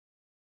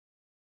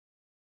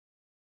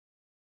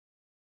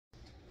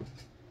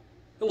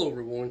Hello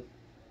everyone,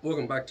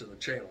 welcome back to the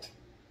channel.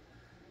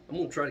 I'm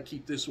going to try to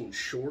keep this one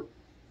short,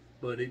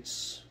 but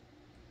it's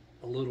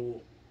a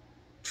little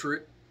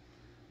trick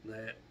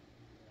that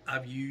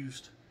I've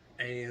used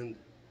and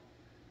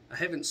I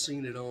haven't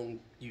seen it on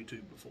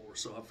YouTube before,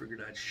 so I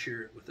figured I'd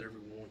share it with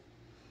everyone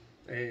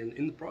and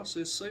in the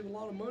process save a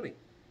lot of money.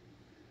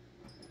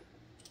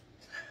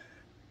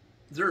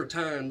 There are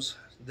times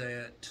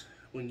that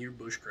when you're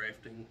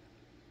bushcrafting,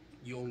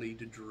 you'll need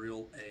to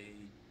drill a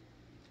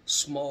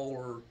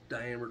smaller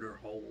diameter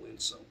hole in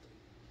something.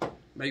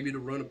 Maybe to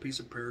run a piece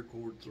of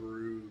paracord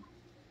through,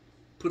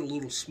 put a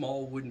little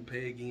small wooden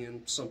peg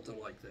in, something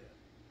like that.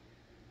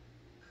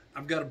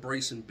 I've got a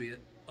bracing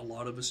bit, a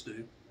lot of us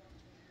do,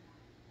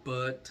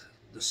 but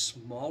the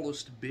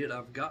smallest bit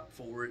I've got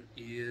for it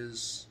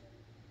is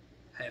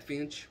 1/2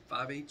 inch,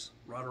 5/8,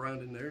 right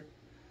around in there.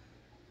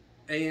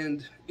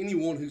 And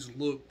anyone who's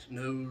looked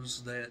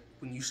knows that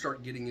when you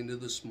start getting into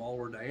the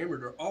smaller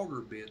diameter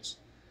auger bits,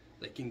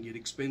 they can get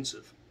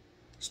expensive,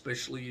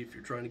 especially if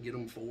you're trying to get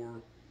them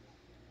for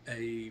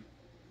a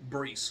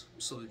brace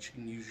so that you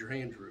can use your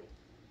hand drill.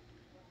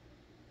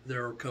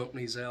 There are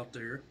companies out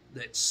there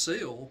that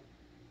sell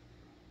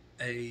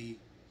a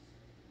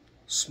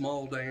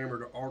small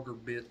diameter auger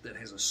bit that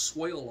has a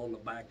swell on the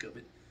back of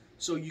it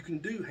so you can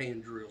do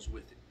hand drills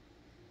with it.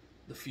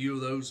 The few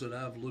of those that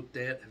I've looked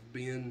at have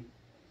been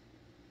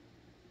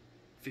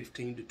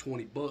 15 to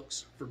 20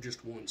 bucks for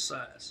just one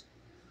size.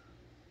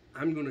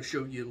 I'm going to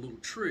show you a little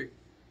trick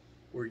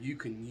where you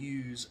can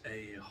use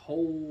a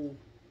whole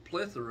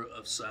plethora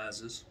of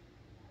sizes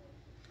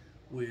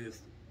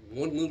with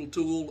one little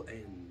tool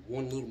and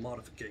one little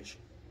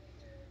modification.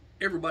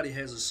 Everybody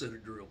has a set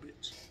of drill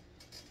bits,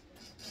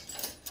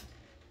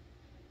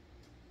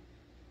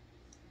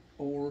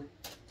 or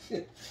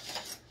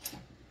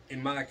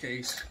in my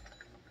case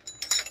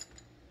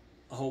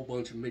a whole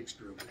bunch of mixed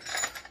drill bits.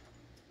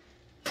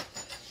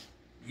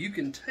 You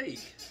can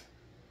take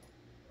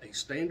a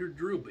standard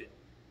drill bit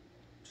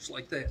just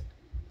like that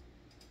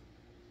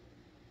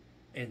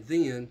and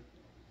then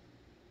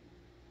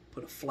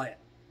put a flat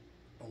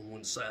on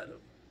one side of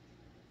it.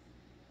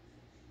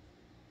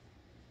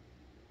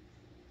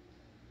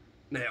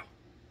 Now,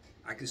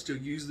 I can still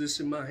use this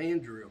in my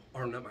hand drill,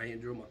 or not my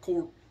hand drill, my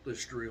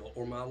cordless drill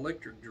or my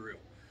electric drill.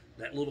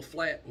 That little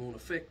flat won't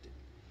affect it.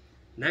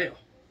 Now,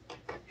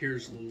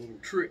 here's the little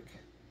trick.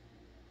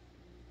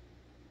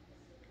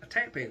 A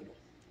tap handle.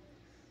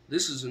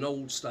 This is an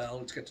old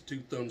style, it's got the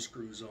 2 thumb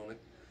screws on it.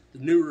 The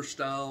newer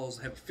styles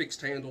have a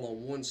fixed handle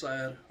on one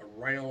side, a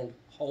round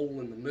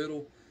hole in the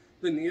middle,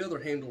 then the other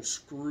handle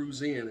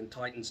screws in and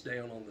tightens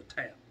down on the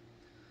tap.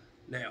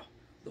 Now,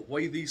 the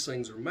way these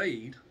things are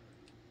made,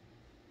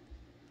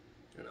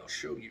 and I'll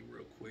show you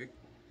real quick.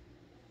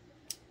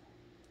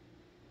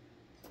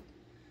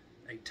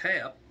 A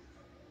tap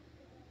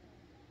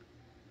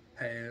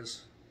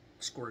has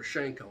a square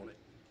shank on it.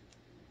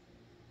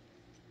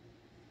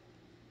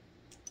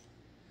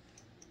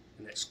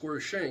 And that square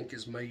shank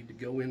is made to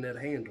go in that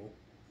handle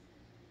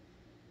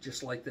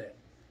just like that.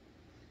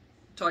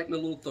 Tighten the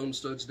little thumb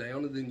studs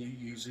down and then you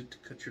use it to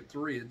cut your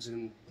threads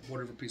in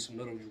whatever piece of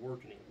metal you're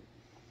working in.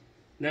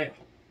 Now,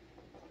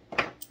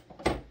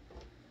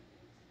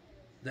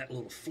 that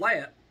little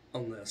flat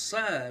on the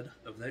side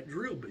of that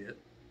drill bit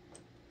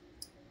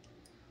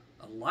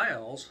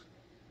allows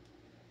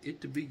it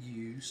to be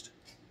used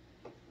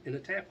in a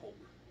tap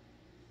holder.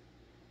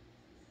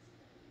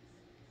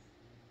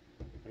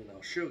 And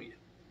I'll show you.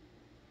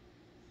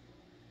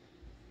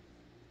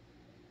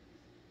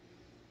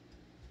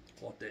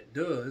 What that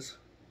does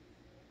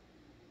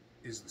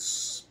is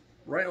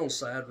the round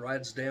side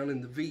rides down in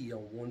the V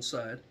on one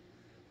side,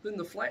 then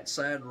the flat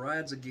side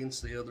rides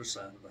against the other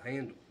side of the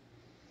handle.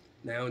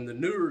 Now in the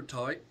newer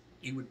type,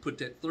 you would put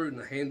that through and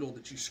the handle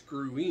that you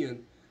screw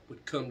in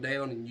would come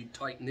down and you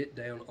tighten it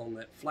down on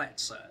that flat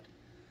side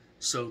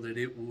so that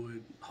it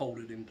would hold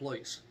it in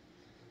place.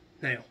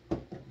 Now,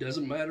 it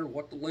doesn't matter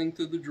what the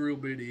length of the drill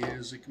bit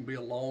is. It can be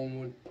a long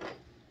one,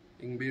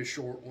 it can be a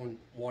short one,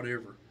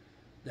 whatever.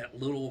 That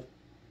little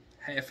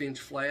 1/2 inch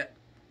flat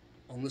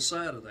on the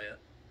side of that,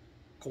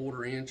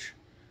 1/4 inch,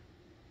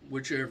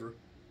 whichever,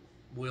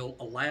 will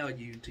allow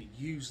you to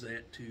use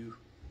that to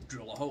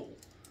drill a hole.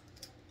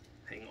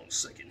 Hang on a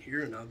second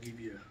here and I'll give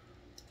you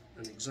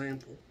an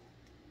example.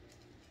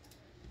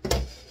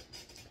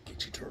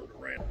 Get you turned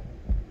around.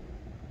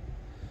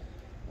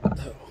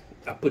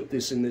 I put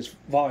this in this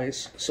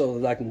vise so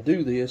that I can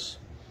do this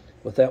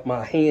without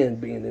my hand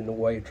being in the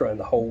way trying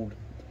to hold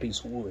the piece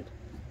of wood.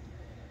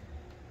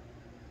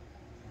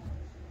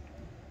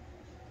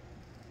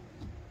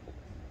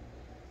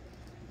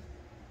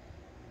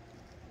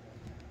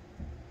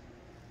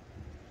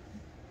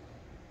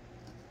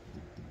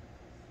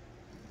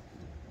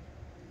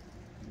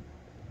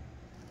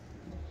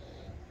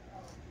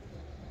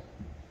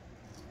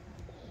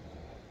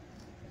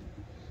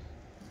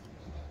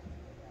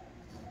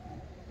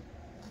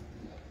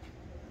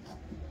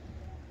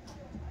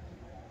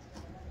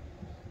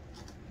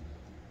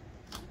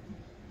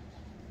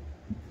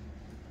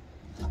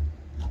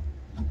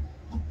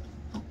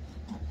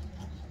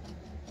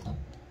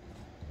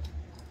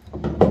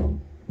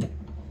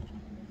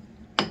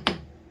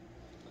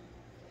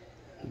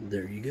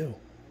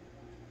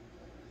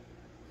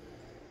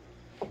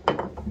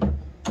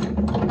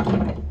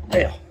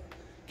 Now,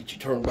 get you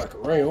turned back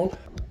around.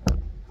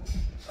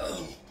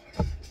 Oh.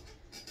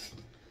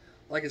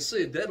 Like I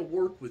said, that'll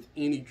work with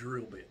any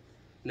drill bit.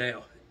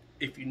 Now,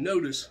 if you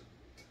notice,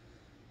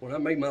 when I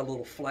made my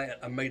little flat,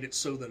 I made it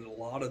so that a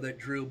lot of that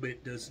drill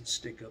bit doesn't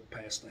stick up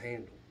past the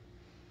handle.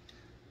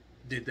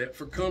 Did that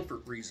for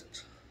comfort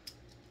reasons.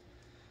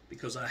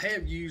 Because I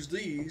have used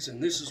these,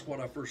 and this is what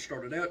I first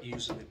started out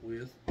using it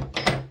with,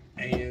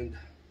 and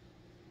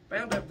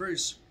found out very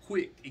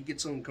quick it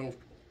gets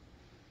uncomfortable.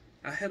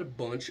 I had a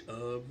bunch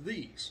of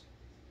these.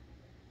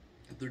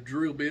 They're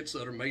drill bits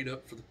that are made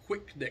up for the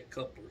quick connect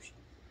couplers.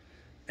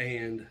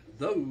 And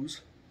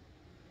those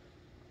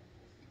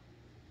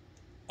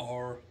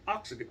are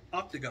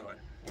octagon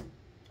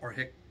or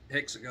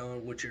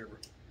hexagon, whichever.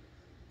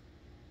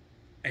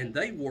 And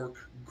they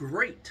work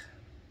great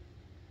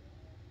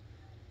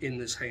in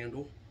this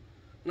handle.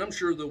 And I'm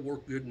sure they'll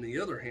work good in the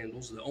other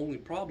handles. The only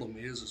problem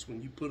is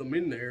when you put them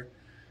in there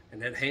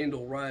and that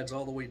handle rides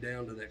all the way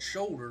down to that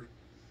shoulder,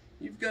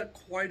 you've got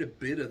quite a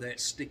bit of that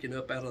sticking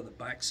up out of the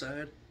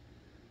backside.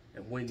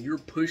 And when you're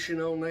pushing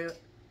on that,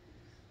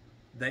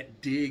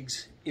 that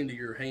digs into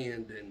your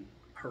hand and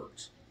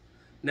hurts.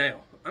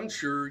 Now, I'm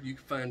sure you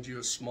can find you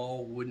a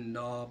small wooden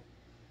knob,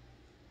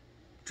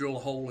 drill a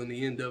hole in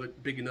the end of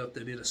it big enough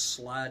that it'll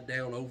slide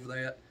down over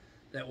that.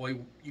 That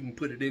way you can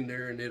put it in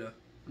there and it'll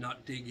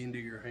not dig into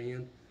your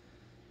hand.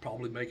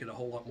 Probably make it a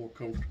whole lot more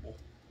comfortable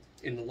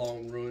in the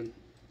long run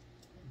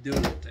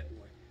doing it that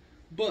way.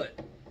 But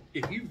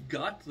if you've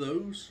got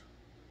those,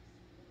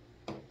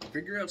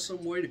 figure out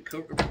some way to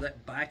cover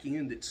that back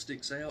end that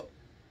sticks out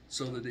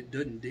so that it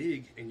doesn't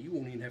dig, and you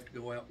won't even have to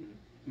go out and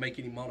make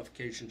any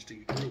modifications to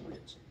your drill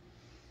bits.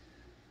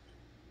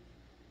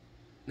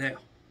 Now,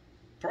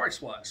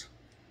 price-wise,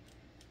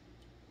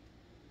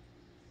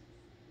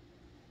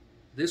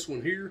 this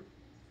one here,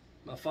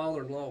 my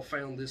father-in-law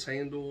found this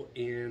handle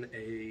in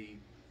a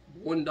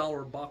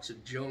 $1 box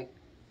of junk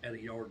at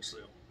a yard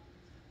sale.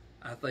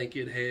 I think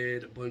it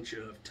had a bunch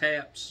of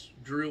taps,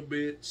 drill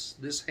bits,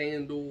 this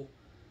handle,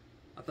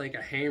 I think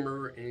a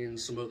hammer, and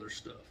some other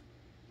stuff.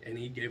 And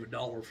he gave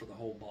 $1 for the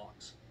whole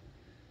box.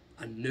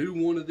 A new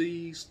one of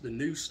these, the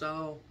new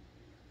style,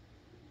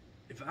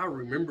 if I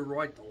remember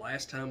right, the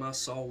last time I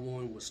saw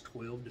one was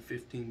 12 to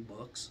 15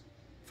 bucks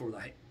for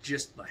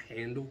just the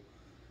handle,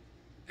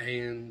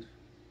 and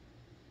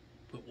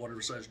put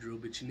whatever size drill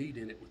bit you need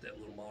in it with that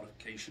little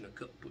modification of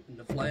putting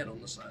the flat on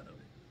the side of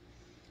it.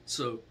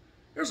 So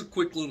there's a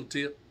quick little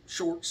tip,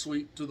 short,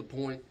 sweet, to the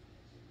point,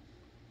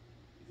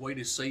 way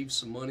to save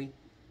some money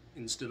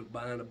instead of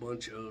buying a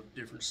bunch of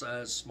different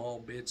size small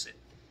bits at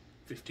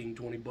 15,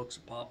 20 bucks a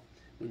pop,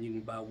 when you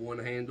can buy one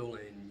handle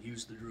and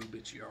use the drill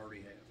bits you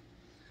already have.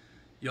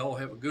 Y'all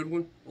have a good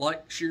one.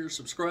 Like, share,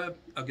 subscribe.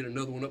 I'll get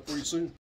another one up for you soon.